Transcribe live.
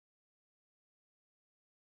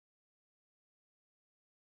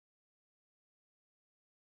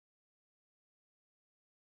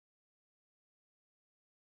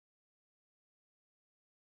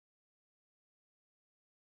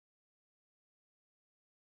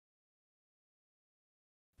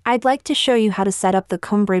I'd like to show you how to set up the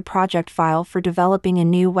Cumbre project file for developing a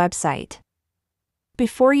new website.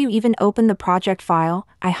 Before you even open the project file,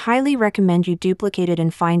 I highly recommend you duplicate it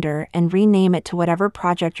in Finder and rename it to whatever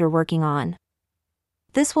project you're working on.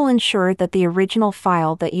 This will ensure that the original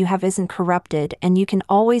file that you have isn't corrupted, and you can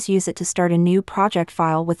always use it to start a new project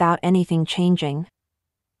file without anything changing.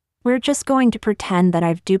 We're just going to pretend that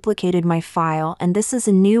I've duplicated my file and this is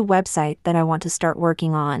a new website that I want to start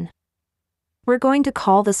working on. We're going to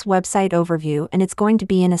call this website Overview, and it's going to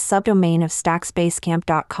be in a subdomain of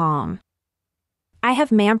stacksbasecamp.com. I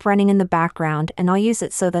have MAMP running in the background, and I'll use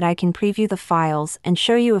it so that I can preview the files and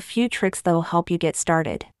show you a few tricks that will help you get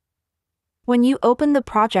started. When you open the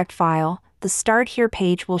project file, the Start Here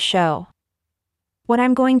page will show. What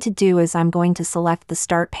I'm going to do is I'm going to select the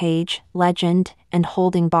Start page, Legend, and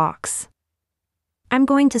Holding box. I'm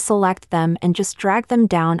going to select them and just drag them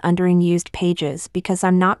down under Unused Pages because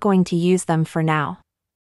I'm not going to use them for now.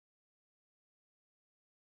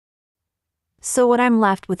 So what I'm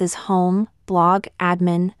left with is Home, Blog,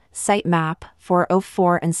 Admin, Sitemap,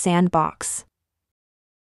 404 and Sandbox.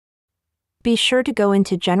 Be sure to go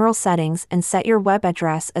into General Settings and set your web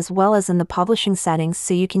address as well as in the Publishing settings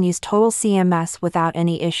so you can use Total CMS without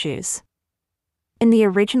any issues. In the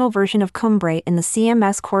original version of Cumbre in the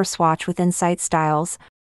CMS core swatch within Site Styles,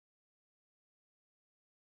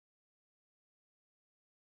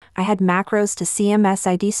 I had macros to CMS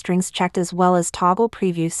ID strings checked as well as toggle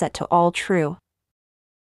preview set to all true.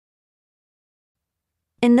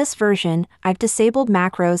 In this version, I've disabled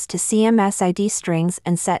macros to CMS ID strings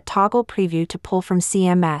and set toggle preview to pull from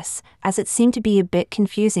CMS, as it seemed to be a bit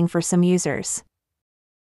confusing for some users.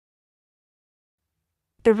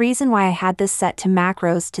 The reason why I had this set to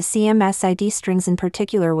macros to CMS ID strings in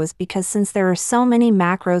particular was because since there are so many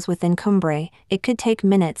macros within Cumbre, it could take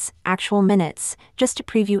minutes, actual minutes, just to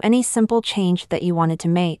preview any simple change that you wanted to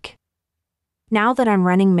make. Now that I'm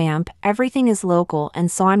running MAMP, everything is local,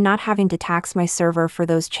 and so I'm not having to tax my server for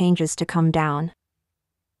those changes to come down.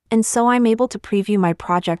 And so I'm able to preview my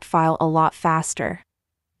project file a lot faster.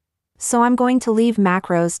 So I'm going to leave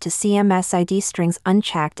macros to CMS ID strings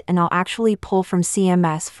unchecked, and I'll actually pull from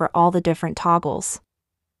CMS for all the different toggles.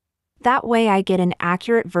 That way I get an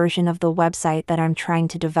accurate version of the website that I'm trying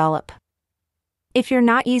to develop. If you're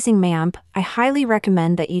not using MAMP, I highly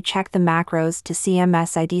recommend that you check the macros to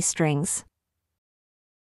CMS ID strings.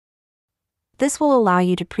 This will allow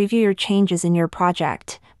you to preview your changes in your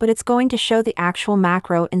project, but it's going to show the actual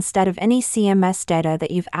macro instead of any CMS data that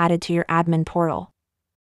you've added to your admin portal.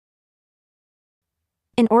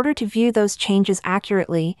 In order to view those changes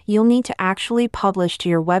accurately, you'll need to actually publish to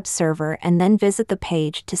your web server and then visit the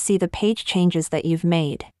page to see the page changes that you've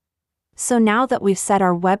made. So now that we've set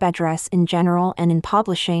our web address in general and in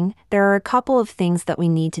publishing, there are a couple of things that we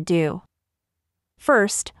need to do.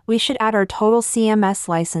 First, we should add our Total CMS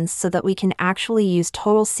license so that we can actually use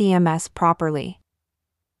Total CMS properly.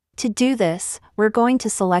 To do this, we're going to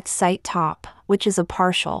select Site Top, which is a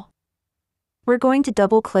partial. We're going to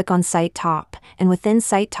double-click on Site Top, and within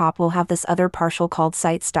Site Top we'll have this other partial called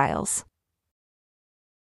Site Styles.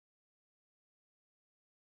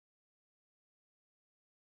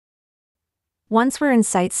 Once we're in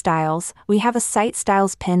Site Styles, we have a Site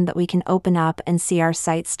Styles pin that we can open up and see our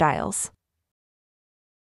site styles.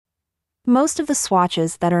 Most of the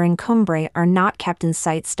swatches that are in Cumbre are not kept in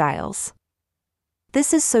Site Styles.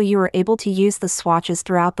 This is so you are able to use the swatches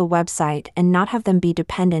throughout the website and not have them be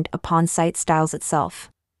dependent upon Site Styles itself.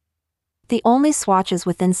 The only swatches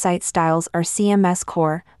within Site Styles are CMS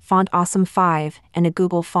Core, Font Awesome 5, and a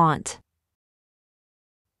Google font.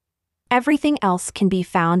 Everything else can be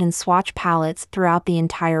found in swatch palettes throughout the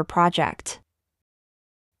entire project.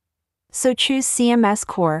 So choose CMS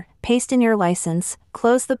Core, paste in your license,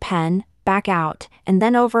 close the pen, back out, and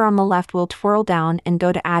then over on the left we'll twirl down and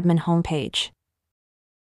go to Admin Homepage.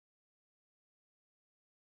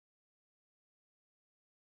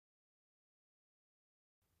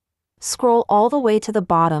 Scroll all the way to the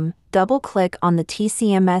bottom, double-click on the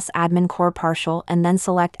TCMS Admin Core partial and then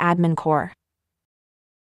select Admin Core.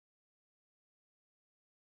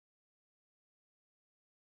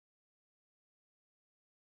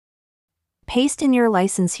 Paste in your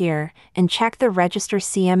license here, and check the Register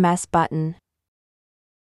CMS button.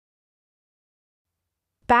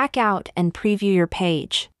 Back out and preview your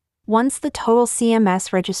page. Once the Total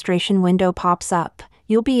CMS registration window pops up,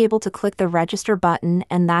 you'll be able to click the Register button,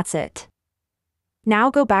 and that's it. Now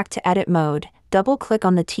go back to Edit mode, double-click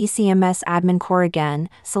on the TCMS Admin Core again,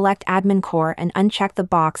 select Admin Core and uncheck the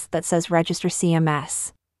box that says Register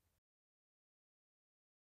CMS.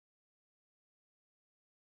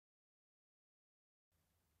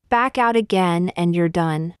 Back out again and you're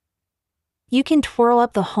done. You can twirl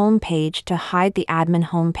up the home page to hide the admin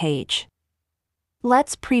home page.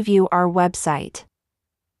 Let's preview our website.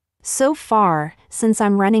 So far, since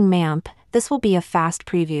I'm running MAMP, this will be a fast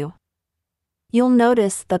preview. You'll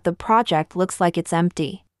notice that the project looks like it's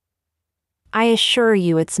empty. I assure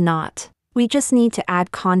you it's not. We just need to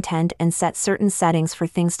add content and set certain settings for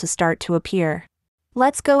things to start to appear.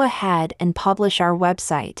 Let's go ahead and publish our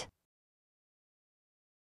website.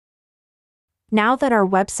 Now that our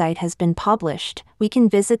website has been published, we can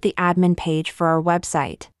visit the admin page for our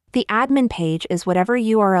website. The admin page is whatever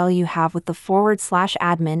URL you have with the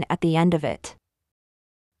 /admin at the end of it.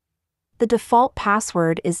 The default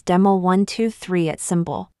password is demo123 at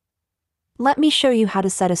symbol. Let me show you how to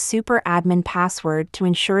set a super admin password to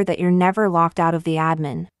ensure that you're never locked out of the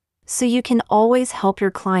admin, so you can always help your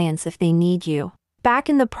clients if they need you. Back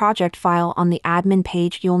in the project file on the admin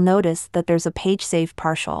page, you'll notice that there's a page save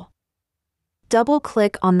partial.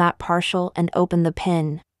 Double-click on that partial and open the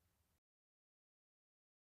pin.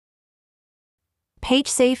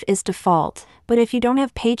 PageSafe is default, but if you don't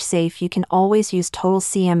have PageSafe, you can always use Total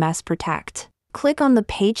CMS Protect. Click on the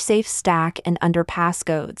PageSafe stack and under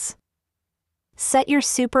Passcodes. Set your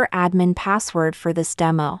super admin password for this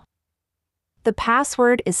demo. The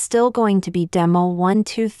password is still going to be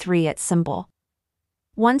demo123 at symbol.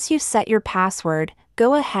 Once you've set your password,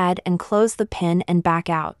 go ahead and close the pin and back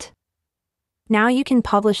out. Now you can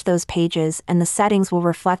publish those pages and the settings will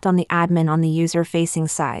reflect on the admin on the user-facing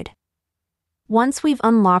side. Once we've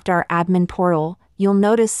unlocked our admin portal, you'll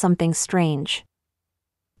notice something strange.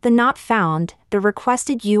 The not found, the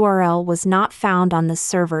requested URL was not found on this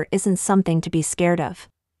server isn't something to be scared of.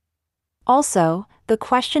 Also, the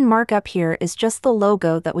question mark up here is just the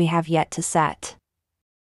logo that we have yet to set.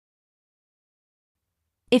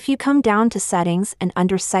 If you come down to Settings and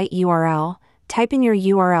under Site URL, type in your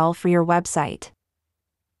URL for your website.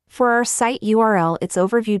 For our site URL, it's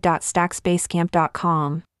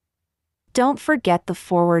overview.stacksbasecamp.com. Don't forget the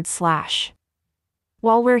 /.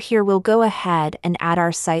 While we're here, we'll go ahead and add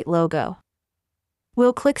our site logo.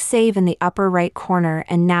 We'll click Save in the upper right corner,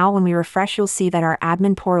 and now when we refresh, you'll see that our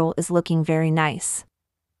admin portal is looking very nice.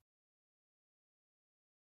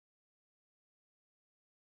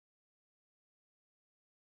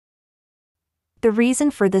 The reason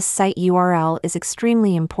for this site URL is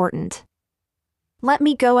extremely important. Let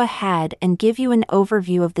me go ahead and give you an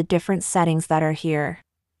overview of the different settings that are here.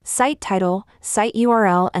 Site title, site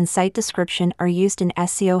URL, and site description are used in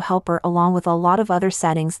SEO Helper along with a lot of other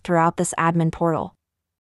settings throughout this admin portal.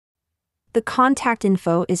 The contact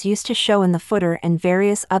info is used to show in the footer and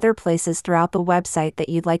various other places throughout the website that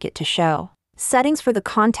you'd like it to show. Settings for the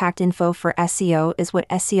contact info for SEO is what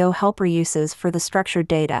SEO Helper uses for the structured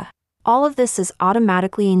data. All of this is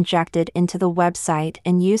automatically injected into the website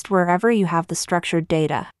and used wherever you have the structured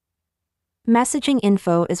data. Messaging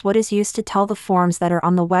info is what is used to tell the forms that are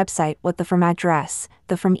on the website what the from address,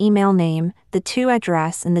 the from email name, the to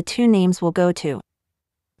address, and the to names will go to.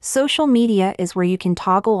 Social media is where you can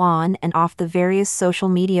toggle on and off the various social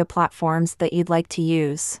media platforms that you'd like to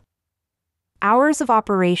use. Hours of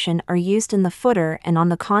operation are used in the footer and on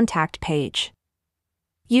the contact page.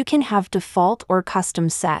 You can have default or custom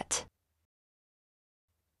set.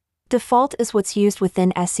 Default is what's used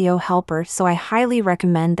within SEO Helper, so I highly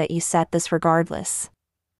recommend that you set this regardless.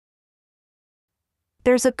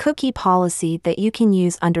 There's a cookie policy that you can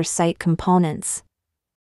use under Site Components.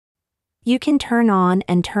 You can turn on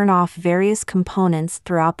and turn off various components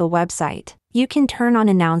throughout the website. You can turn on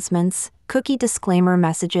announcements, cookie disclaimer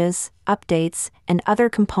messages, updates, and other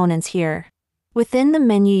components here. Within the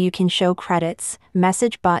menu you can show credits,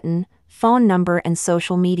 message button, phone number, and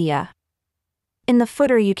social media. In the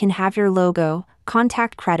footer you can have your logo,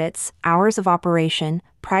 contact credits, hours of operation,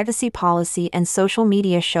 privacy policy, and social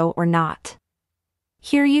media show or not.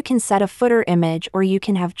 Here you can set a footer image or you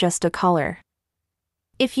can have just a color.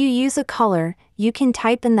 If you use a color, you can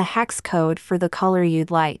type in the hex code for the color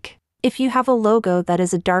you'd like. If you have a logo that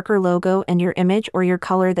is a darker logo and your image or your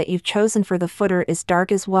color that you've chosen for the footer is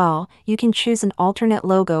dark as well, you can choose an alternate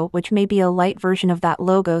logo which may be a light version of that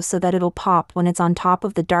logo so that it'll pop when it's on top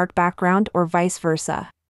of the dark background or vice versa.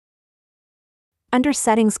 Under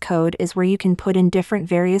Settings Code is where you can put in different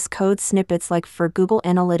various code snippets like for Google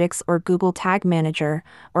Analytics or Google Tag Manager,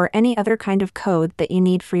 or any other kind of code that you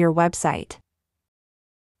need for your website.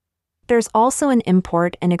 There's also an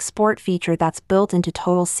import and export feature that's built into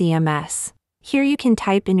Total CMS. Here you can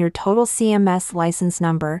type in your Total CMS license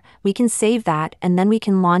number, we can save that, and then we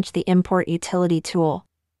can launch the import utility tool.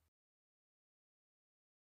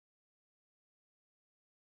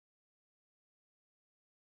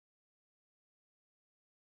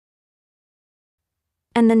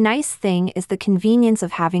 And the nice thing is the convenience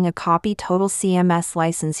of having a copy total CMS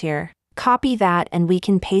license here. Copy that and we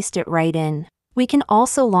can paste it right in. We can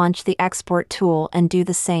also launch the export tool and do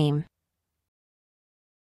the same.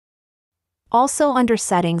 Also under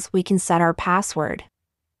settings we can set our password.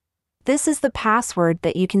 This is the password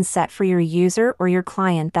that you can set for your user or your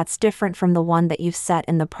client that's different from the one that you've set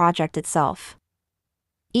in the project itself.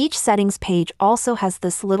 Each settings page also has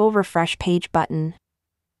this little refresh page button.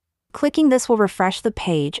 Clicking this will refresh the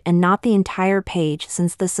page and not the entire page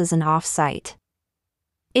since this is an off-site.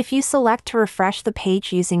 If you select to refresh the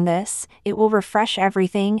page using this, it will refresh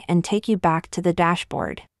everything and take you back to the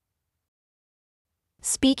dashboard.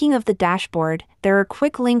 Speaking of the dashboard, there are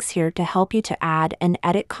quick links here to help you to add and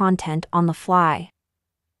edit content on the fly.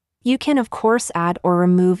 You can of course add or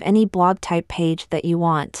remove any blog type page that you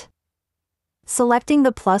want. Selecting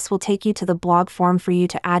the plus will take you to the blog form for you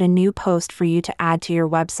to add a new post for you to add to your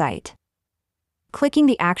website. Clicking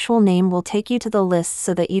the actual name will take you to the list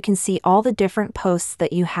so that you can see all the different posts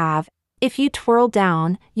that you have. If you twirl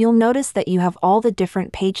down, you'll notice that you have all the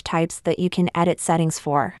different page types that you can edit settings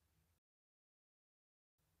for.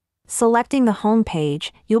 Selecting the home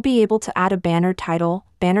page, you'll be able to add a banner title,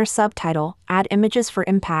 banner subtitle, add images for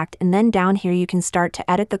impact, and then down here you can start to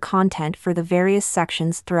edit the content for the various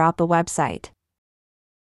sections throughout the website.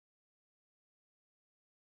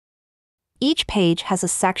 Each page has a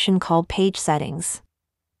section called Page Settings.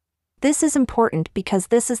 This is important because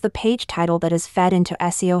this is the page title that is fed into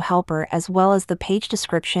SEO Helper as well as the page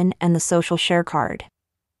description and the social share card.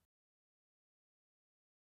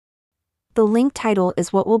 The link title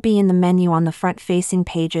is what will be in the menu on the front-facing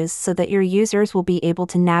pages so that your users will be able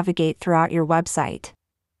to navigate throughout your website.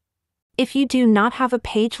 If you do not have a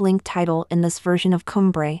page link title in this version of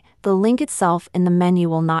Cumbre, the link itself in the menu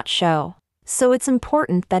will not show. So it's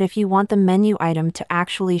important that if you want the menu item to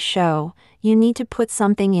actually show, you need to put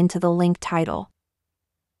something into the link title.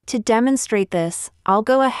 To demonstrate this, I'll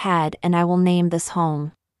go ahead and I will name this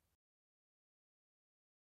Home.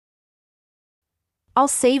 I'll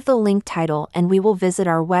save the link title and we will visit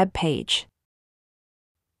our web page.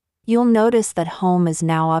 You'll notice that Home is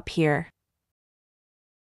now up here.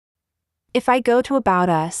 If I go to About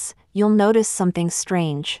Us, you'll notice something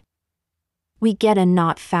strange. We get a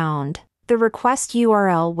not found. The request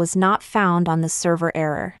URL was not found on the server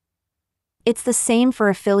error. It's the same for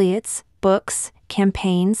affiliates, books,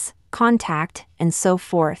 campaigns, contact, and so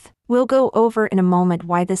forth. We'll go over in a moment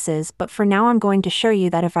why this is, but for now I'm going to show you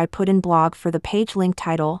that if I put in blog for the page link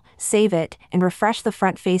title, save it, and refresh the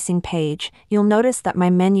front-facing page, you'll notice that my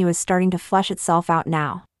menu is starting to flesh itself out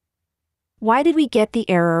now. Why did we get the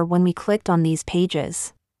error when we clicked on these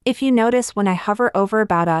pages? If you notice when I hover over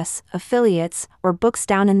About Us, Affiliates, or Books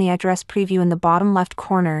down in the address preview in the bottom left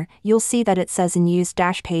corner, you'll see that it says in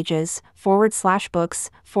use-pages,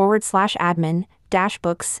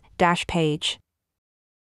 /books/admin-books-page.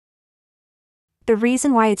 The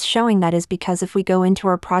reason why it's showing that is because if we go into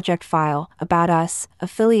our project file, About Us,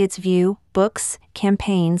 Affiliates view, Books,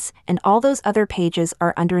 Campaigns, and all those other pages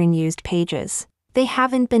are under unused pages. They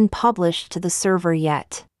haven't been published to the server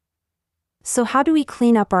yet. So how do we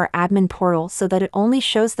clean up our admin portal so that it only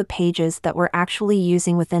shows the pages that we're actually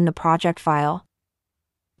using within the project file?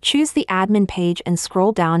 Choose the admin page and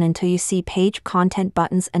scroll down until you see Page Content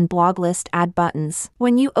buttons and Blog List Add buttons.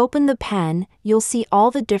 When you open the pen, you'll see all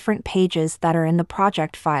the different pages that are in the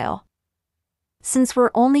project file. Since we're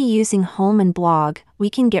only using Home and Blog, we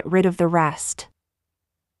can get rid of the rest.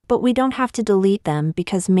 But we don't have to delete them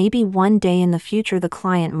because maybe one day in the future the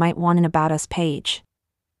client might want an About Us page.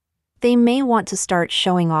 They may want to start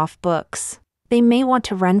showing off books. They may want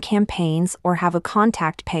to run campaigns or have a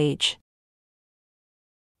contact page.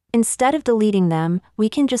 Instead of deleting them, we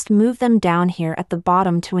can just move them down here at the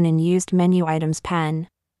bottom to an unused menu items pen.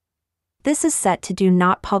 This is set to do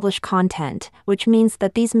not publish content, which means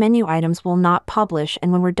that these menu items will not publish,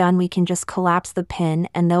 and when we're done we can just collapse the pin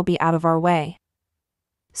and they'll be out of our way.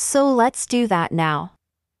 So let's do that now.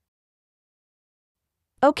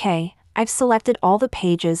 Okay, I've selected all the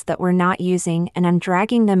pages that we're not using and I'm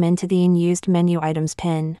dragging them into the unused menu items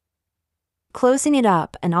pin. Closing it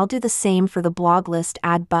up, and I'll do the same for the blog list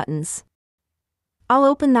add buttons. I'll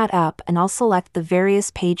open that up and I'll select the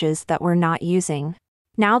various pages that we're not using.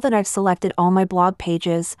 Now that I've selected all my blog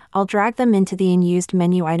pages, I'll drag them into the unused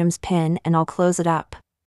menu items pin and I'll close it up.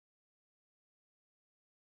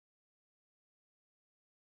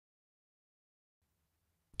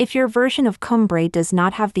 If your version of Cumbre does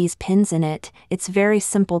not have these pins in it, it's very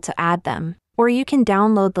simple to add them. Or you can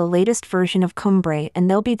download the latest version of Cumbre and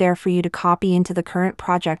they'll be there for you to copy into the current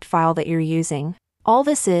project file that you're using. All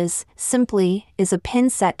this is, simply, is a pin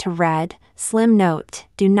set to red, slim note,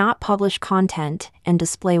 do not publish content, and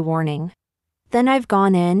display warning. Then I've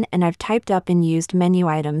gone in and I've typed up and used menu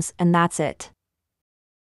items, and that's it.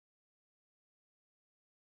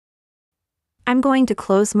 I'm going to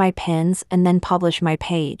close my pins and then publish my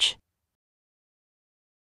page.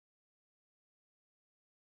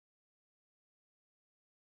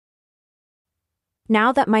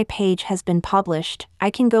 Now that my page has been published, I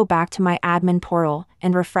can go back to my admin portal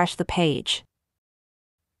and refresh the page.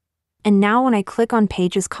 And now when I click on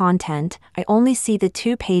Pages Content, I only see the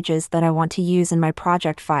 2 pages that I want to use in my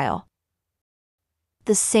project file.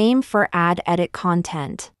 The same for Add Edit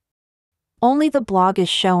Content. Only the blog is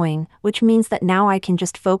showing, which means that now I can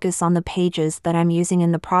just focus on the pages that I'm using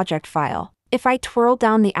in the project file. If I twirl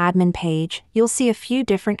down the admin page, you'll see a few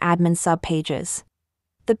different admin subpages.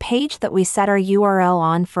 The page that we set our URL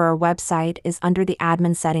on for our website is under the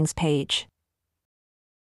admin settings page.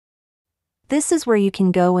 This is where you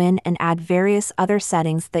can go in and add various other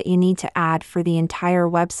settings that you need to add for the entire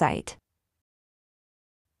website.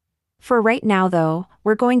 For right now though,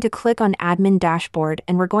 we're going to click on Admin Dashboard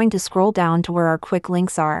and we're going to scroll down to where our quick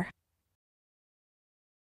links are.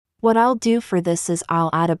 What I'll do for this is I'll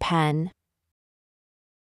add a pen.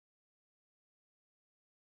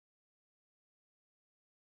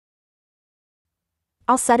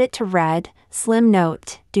 I'll set it to red, slim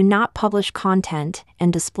note, do not publish content,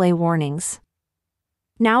 and display warnings.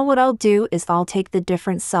 Now what I'll do is I'll take the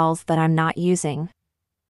different cells that I'm not using.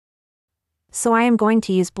 So I am going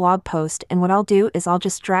to use blog post, and what I'll do is I'll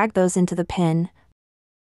just drag those into the pin.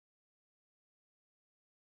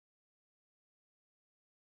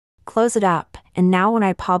 Close it up, and now when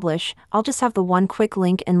I publish, I'll just have the one quick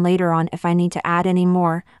link, and later on if I need to add any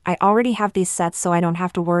more, I already have these set so I don't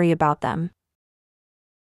have to worry about them.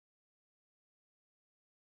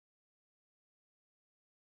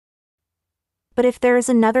 But if there is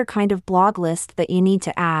another kind of blog list that you need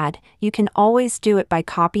to add, you can always do it by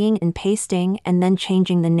copying and pasting and then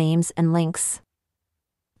changing the names and links.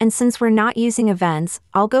 And since we're not using events,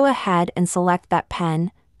 I'll go ahead and select that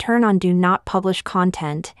pen, turn on Do Not Publish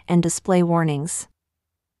Content, and display warnings.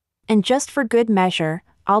 And just for good measure,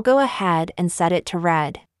 I'll go ahead and set it to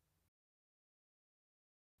red.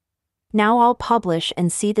 Now I'll publish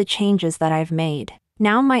and see the changes that I've made.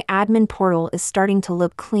 Now my admin portal is starting to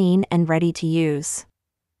look clean and ready to use.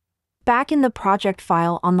 Back in the project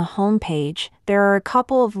file on the home page, there are a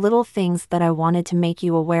couple of little things that I wanted to make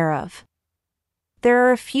you aware of. There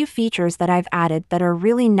are a few features that I've added that are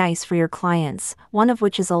really nice for your clients, one of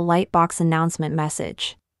which is a lightbox announcement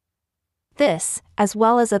message. This, as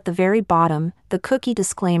well as at the very bottom, the cookie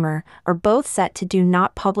disclaimer, are both set to Do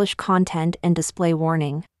Not Publish Content and display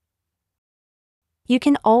warning. You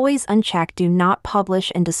can always uncheck Do Not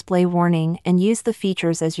Publish and Display Warning and use the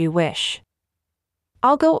features as you wish.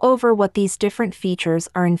 I'll go over what these different features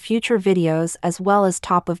are in future videos as well as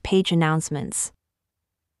top-of-page announcements.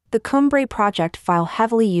 The Cumbre project file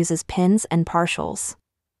heavily uses pins and partials.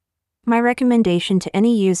 My recommendation to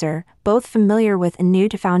any user, both familiar with and new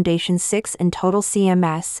to Foundation 6 and Total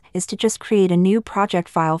CMS, is to just create a new project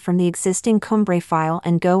file from the existing Cumbre file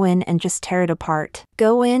and go in and just tear it apart.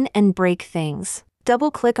 Go in and break things.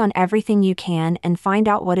 Double-click on everything you can and find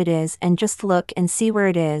out what it is and just look and see where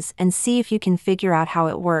it is and see if you can figure out how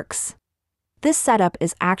it works. This setup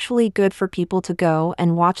is actually good for people to go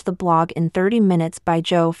and watch the blog in 30 Minutes by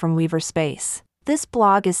Joe from Weaver Space. This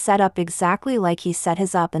blog is set up exactly like he set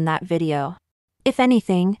his up in that video. If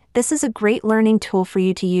anything, this is a great learning tool for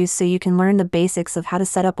you to use so you can learn the basics of how to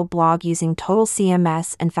set up a blog using Total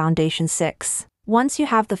CMS and Foundation 6. Once you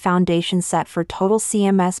have the foundation set for Total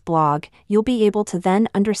CMS blog, you'll be able to then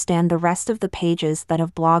understand the rest of the pages that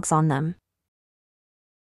have blogs on them.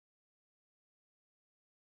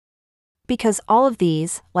 Because all of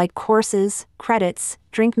these, like courses, credits,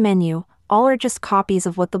 drink menu, all are just copies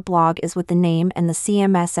of what the blog is with the name and the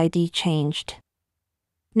CMS ID changed.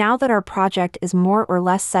 Now that our project is more or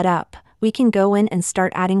less set up, we can go in and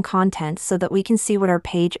start adding content so that we can see what our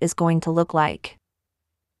page is going to look like.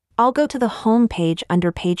 I'll go to the home page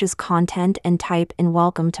under Pages Content and type in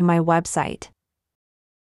Welcome to my website.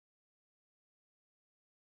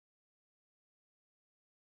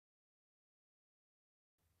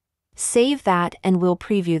 Save that and we'll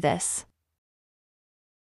preview this.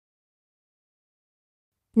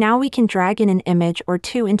 Now we can drag in an image or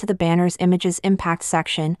two into the banner's Images Impact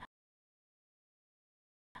section,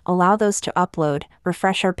 allow those to upload,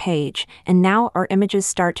 refresh our page, and now our images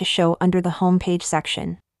start to show under the home page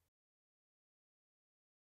section.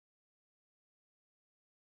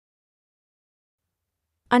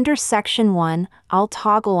 Under Section 1, I'll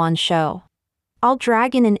toggle on Show. I'll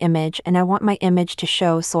drag in an image and I want my image to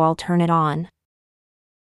show, so I'll turn it on.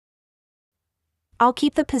 I'll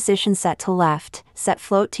keep the position set to left, set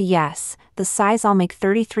float to yes, the size I'll make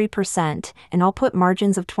 33%, and I'll put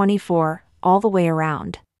margins of 24, all the way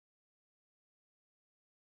around.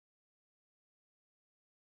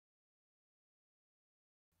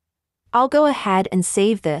 I'll go ahead and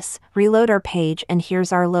save this, reload our page, and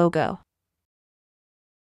here's our logo.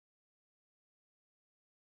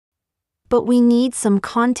 But we need some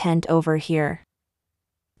content over here.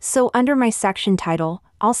 So under my section title,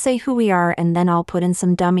 I'll say who we are and then I'll put in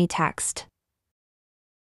some dummy text.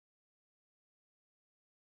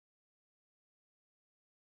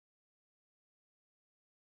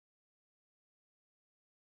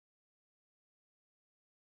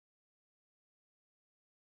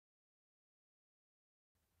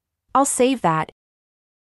 I'll save that.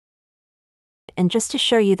 And just to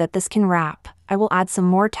show you that this can wrap, I will add some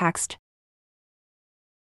more text.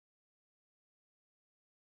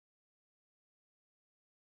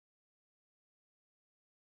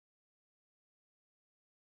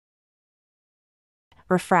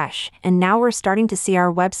 Refresh, and now we're starting to see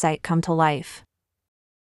our website come to life.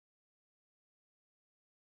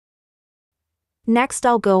 Next,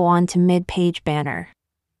 I'll go on to mid-page banner.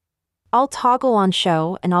 I'll toggle on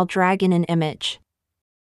show and I'll drag in an image.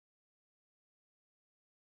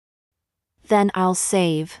 Then I'll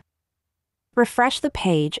save. Refresh the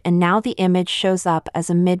page and now the image shows up as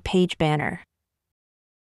a mid-page banner.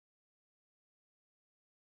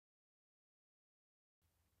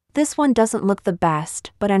 This one doesn't look the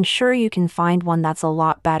best, but I'm sure you can find one that's a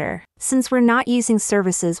lot better. Since we're not using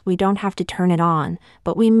services, we don't have to turn it on,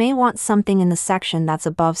 but we may want something in the section that's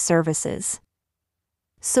above services.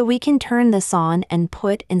 So we can turn this on and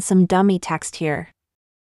put in some dummy text here.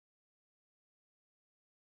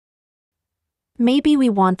 Maybe we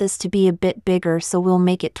want this to be a bit bigger, so we'll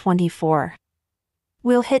make it 24.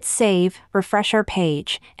 We'll hit save, refresh our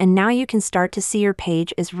page, and now you can start to see your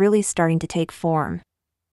page is really starting to take form.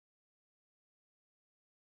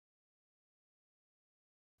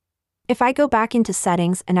 If I go back into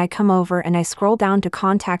settings and I come over and I scroll down to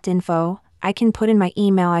contact info, I can put in my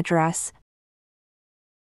email address,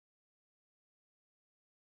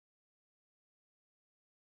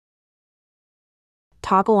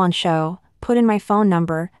 toggle on show, put in my phone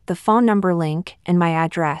number, the phone number link, and my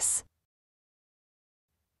address.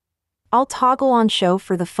 I'll toggle on show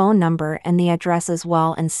for the phone number and the address as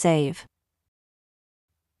well and save.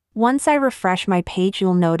 Once I refresh my page,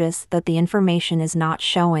 you'll notice that the information is not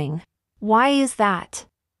showing. Why is that?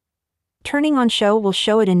 Turning on show will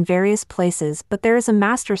show it in various places, but there is a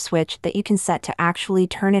master switch that you can set to actually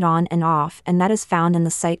turn it on and off, and that is found in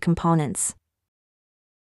the site components.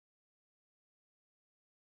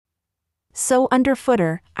 So under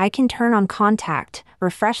footer, I can turn on contact,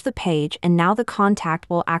 refresh the page, and now the contact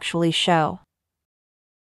will actually show.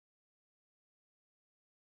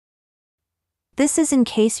 This is in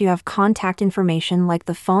case you have contact information like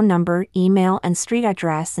the phone number, email, and street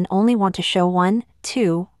address and only want to show 1,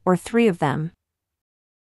 2, or 3 of them.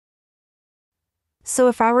 So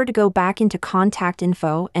if I were to go back into contact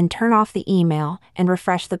info and turn off the email and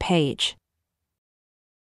refresh the page,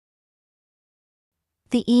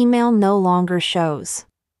 the email no longer shows.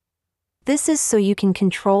 This is so you can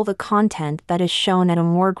control the content that is shown at a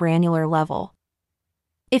more granular level.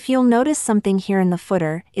 If you'll notice something here in the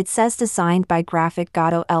footer, it says designed by Graphic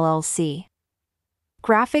Gato LLC.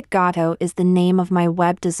 Graphic Gato is the name of my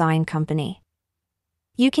web design company.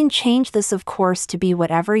 You can change this, of course, to be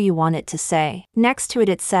whatever you want it to say. Next to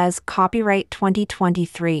it says Copyright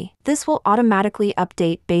 2023. This will automatically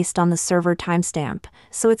update based on the server timestamp,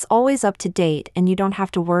 so it's always up to date and you don't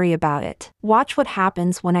have to worry about it. Watch what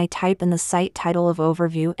happens when I type in the site title of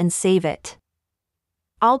overview and save it.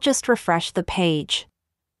 I'll just refresh the page.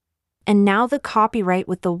 And now the copyright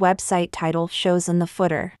with the website title shows in the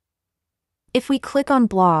footer. If we click on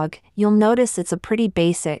blog, you'll notice it's a pretty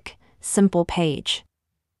basic, simple page.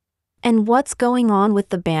 And what's going on with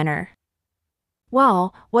the banner?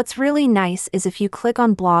 Well, what's really nice is if you click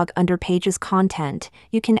on blog under pages content,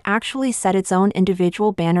 you can actually set its own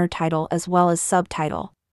individual banner title as well as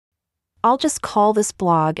subtitle. I'll just call this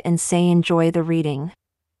blog and say enjoy the reading.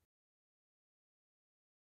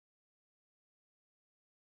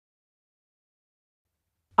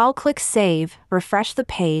 I'll click save, refresh the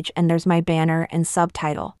page, and there's my banner and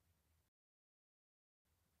subtitle.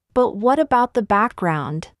 But what about the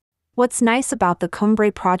background? What's nice about the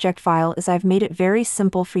Cumbre project file is I've made it very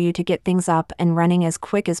simple for you to get things up and running as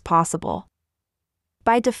quick as possible.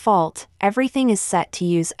 By default, everything is set to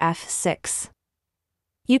use F6.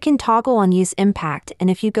 You can toggle on Use Impact, and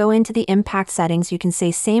if you go into the impact settings you can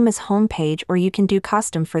say same as home page, or you can do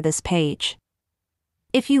custom for this page.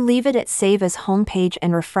 If you leave it at Save as Home Page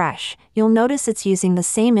and refresh, you'll notice it's using the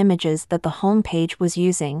same images that the home page was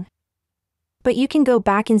using. But you can go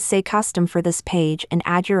back and say Custom for this page and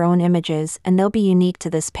add your own images, and they'll be unique to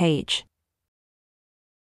this page.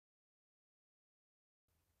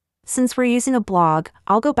 Since we're using a blog,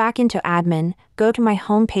 I'll go back into Admin, go to my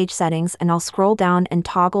home page settings, and I'll scroll down and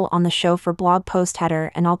toggle on the Show for Blog Post header,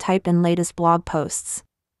 and I'll type in Latest Blog Posts.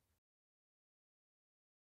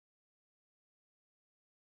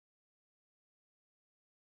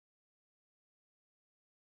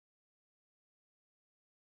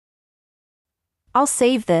 I'll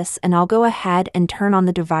save this, and I'll go ahead and turn on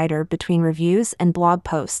the divider between reviews and blog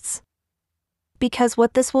posts. Because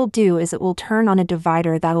what this will do is it will turn on a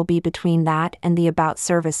divider that will be between that and the About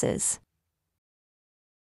services.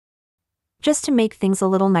 Just to make things a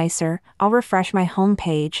little nicer, I'll refresh my home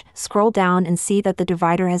page, scroll down and see that the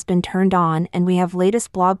divider has been turned on, and we have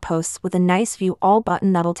Latest Blog Posts with a nice View All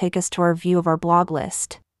button that'll take us to our view of our blog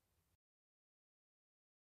list.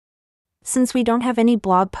 Since we don't have any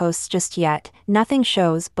blog posts just yet, nothing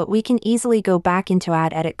shows, but we can easily go back into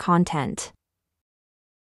Add Edit Content.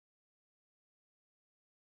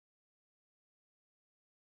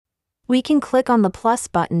 We can click on the plus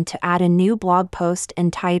button to add a new blog post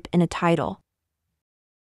and type in a title.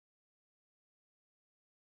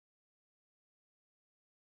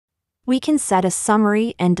 We can set a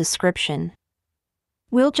summary and description.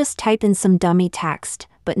 We'll just type in some dummy text,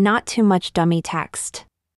 but not too much dummy text.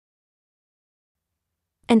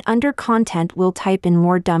 And under Content we'll type in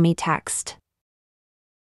more dummy text.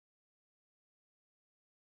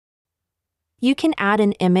 You can add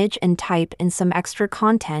an image and type in some extra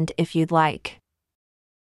content if you'd like.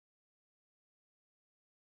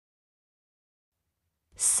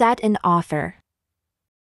 Set an author.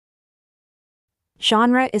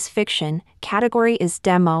 Genre is fiction, category is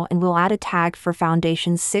demo, and we'll add a tag for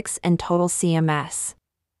Foundation 6 and Total CMS.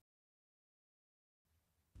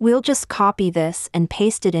 We'll just copy this and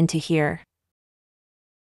paste it into here.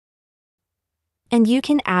 And you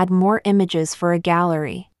can add more images for a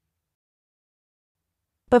gallery.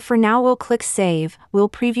 But for now we'll click Save, we'll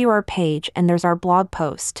preview our page, and there's our blog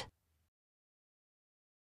post.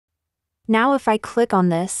 Now if I click on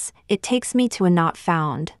this, it takes me to a Not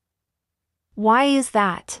Found. Why is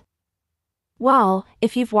that? Well,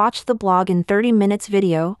 if you've watched the blog in 30 minutes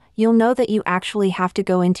video, you'll know that you actually have to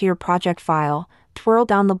go into your project file, twirl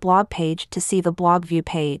down the blog page to see the blog view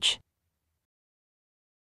page.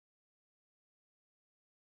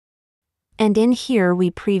 And in here we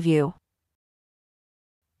preview.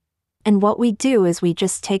 And what we do is we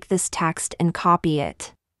just take this text and copy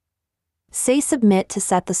it. Say Submit to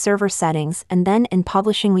set the server settings, and then in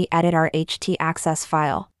Publishing we edit our htaccess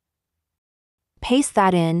file. Paste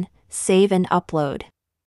that in, save and upload.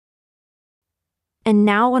 And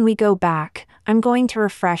now when we go back, I'm going to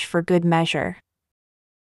refresh for good measure.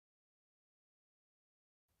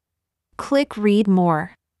 Click Read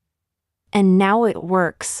More. And now it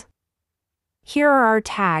works. Here are our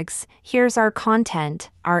tags, here's our content,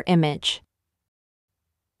 our image.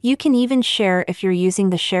 You can even share if you're using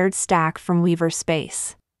the shared stack from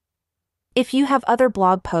Weaverspace. If you have other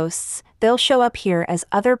blog posts, they'll show up here as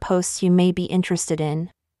other posts you may be interested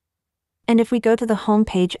in. And if we go to the home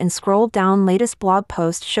page and scroll down, Latest Blog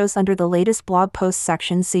Post shows under the Latest Blog Post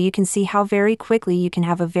section, so you can see how very quickly you can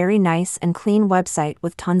have a very nice and clean website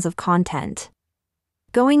with tons of content.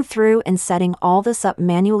 Going through and setting all this up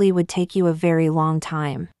manually would take you a very long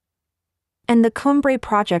time. And the Cumbre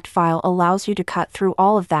project file allows you to cut through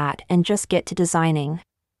all of that and just get to designing.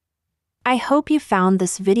 I hope you found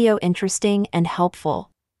this video interesting and helpful.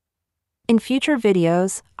 In future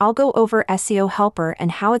videos, I'll go over SEO Helper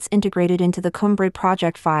and how it's integrated into the Cumbre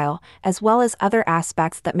project file, as well as other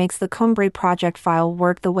aspects that makes the Cumbre project file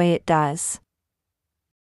work the way it does.